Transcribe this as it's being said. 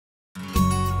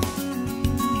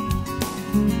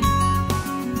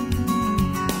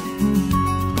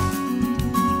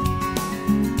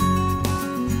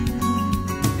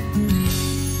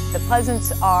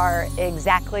Pleasants are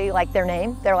exactly like their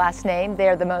name, their last name.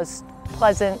 They're the most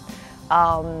pleasant,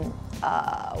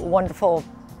 wonderful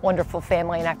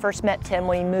family. And I first met Tim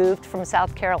when he moved from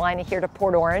South Carolina here to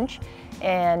Port Orange,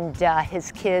 and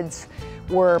his kids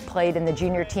were played in the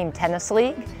junior team tennis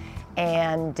league.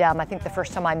 And I think the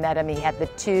first time I met him, he had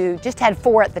just had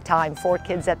four at the time, 4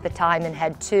 kids at the time, and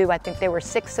had 2. I think they were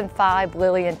 6 and 5,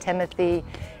 Lily and Timothy.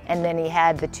 And then he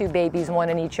had the 2 babies, 1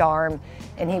 in each arm.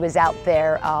 And he was out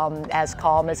there as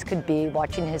calm as could be,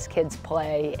 watching his kids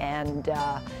play. And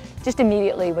just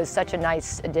immediately was such a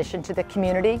nice addition to the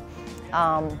community.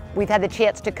 We've had the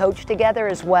chance to coach together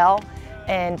as well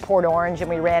in Port Orange, and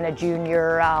we ran a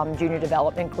junior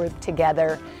development group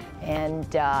together.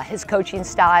 And his coaching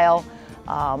style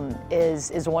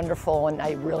is wonderful, and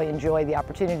I really enjoy the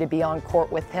opportunity to be on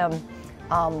court with him.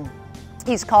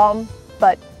 He's calm,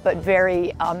 but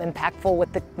very impactful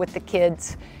with the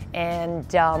kids,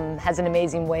 and has an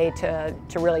amazing way to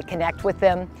really connect with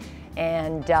them.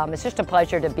 And it's just a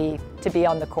pleasure to be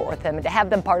on the court with him and to have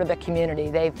them part of the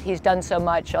community. He's done so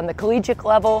much on the collegiate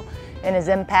level, and his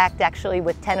impact actually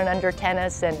with 10 and under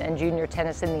tennis and junior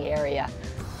tennis in the area.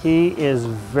 He is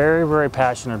very, very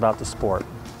passionate about the sport.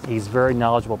 He's very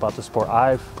knowledgeable about the sport.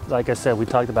 Like I said, we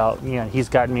talked about, he's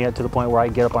gotten me to the point where I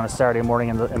can get up on a Saturday morning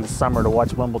in the summer to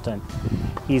watch Wimbledon.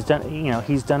 He's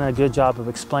done a good job of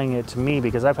explaining it to me,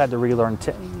 because I've had to relearn,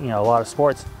 a lot of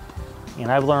sports,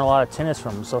 and I've learned a lot of tennis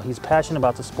from him. So he's passionate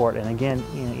about the sport. And again,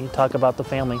 you talk about the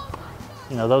family,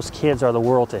 those kids are the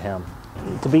world to him.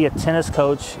 To be a tennis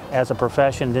coach as a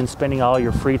profession, then spending all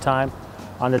your free time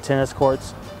on the tennis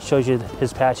courts, shows you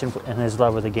his passion and his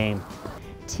love of the game.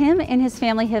 Tim and his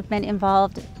family have been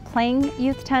involved playing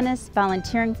youth tennis,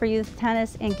 volunteering for youth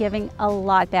tennis, and giving a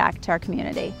lot back to our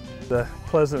community. The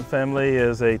Pleasant family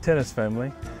is a tennis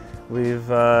family. We've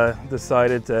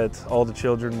decided that all the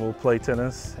children will play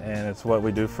tennis, and it's what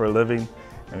we do for a living.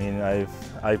 I mean,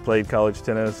 I played college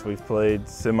tennis, we've played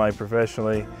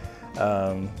semi-professionally,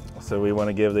 so we want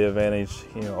to give the advantage,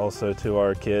 also to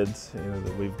our kids,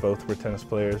 that we both were tennis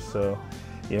players. So,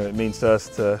 it means to us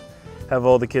to have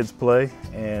all the kids play,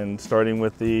 and starting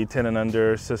with the 10 and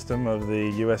under system of the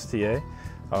USTA.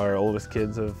 Our oldest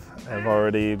kids have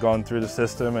already gone through the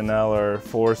system, and now our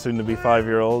 4 soon-to-be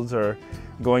 5-year-olds are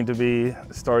going to be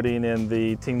starting in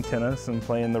the team tennis and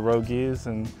playing the Rogues,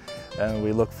 and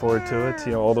we look forward to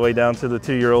it. All the way down to the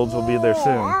 2-year-olds will be there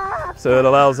soon. So it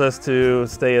allows us to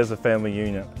stay as a family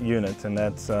unit, and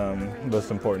that's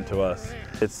most important to us.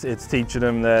 It's teaching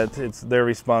them that it's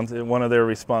one of their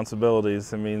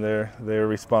responsibilities. I mean, they're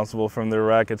responsible from their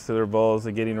rackets to their balls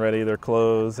to getting ready their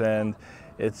clothes, and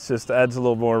it just adds a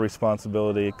little more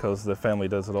responsibility because the family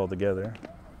does it all together.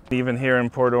 Even here in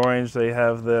Port Orange, they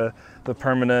have the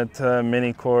permanent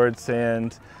mini courts,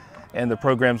 and the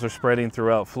programs are spreading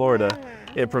throughout Florida.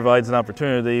 It provides an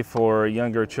opportunity for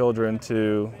younger children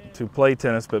to play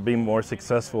tennis but be more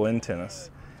successful in tennis.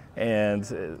 And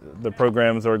the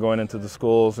programs are going into the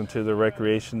schools and to the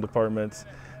recreation departments.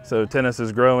 So tennis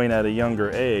is growing at a younger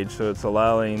age, so it's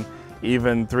allowing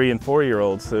even 3- and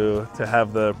 4-year-olds to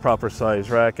have the proper size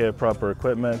racket, proper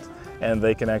equipment, and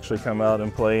they can actually come out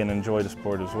and play and enjoy the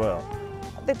sport as well.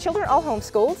 The children are all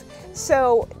homeschooled,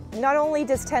 so not only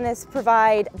does tennis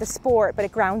provide the sport, but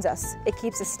it grounds us. It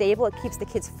keeps us stable, it keeps the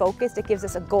kids focused, it gives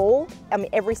us a goal,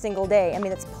 every single day.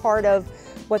 It's part of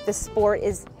what the sport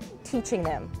is teaching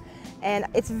them. And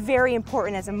it's very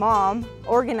important as a mom,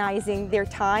 organizing their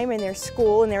time and their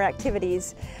school and their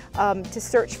activities to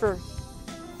search for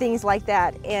things like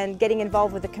that, and getting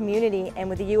involved with the community and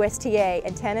with the USTA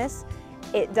and tennis.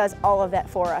 It does all of that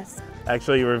for us.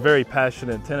 Actually, we're very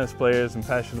passionate tennis players and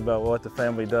passionate about what the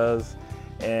family does,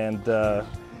 and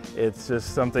it's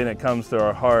just something that comes to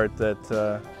our heart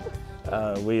that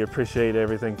we appreciate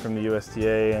everything from the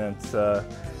USTA, and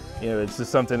it's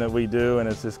just something that we do, and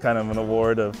it's just kind of an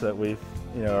award that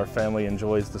our family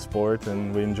enjoys the sport,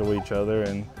 and we enjoy each other,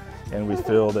 and we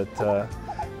feel that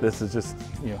this is just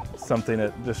something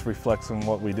that just reflects on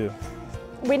what we do.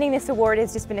 Winning this award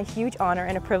has just been a huge honor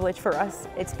and a privilege for us.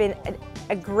 It's been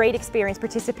a great experience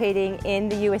participating in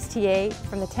the USTA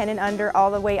from the 10 and under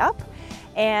all the way up,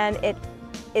 and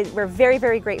we're very,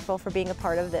 very grateful for being a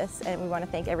part of this, and we want to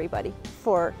thank everybody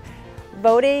for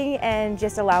voting and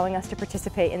just allowing us to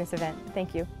participate in this event.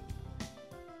 Thank you.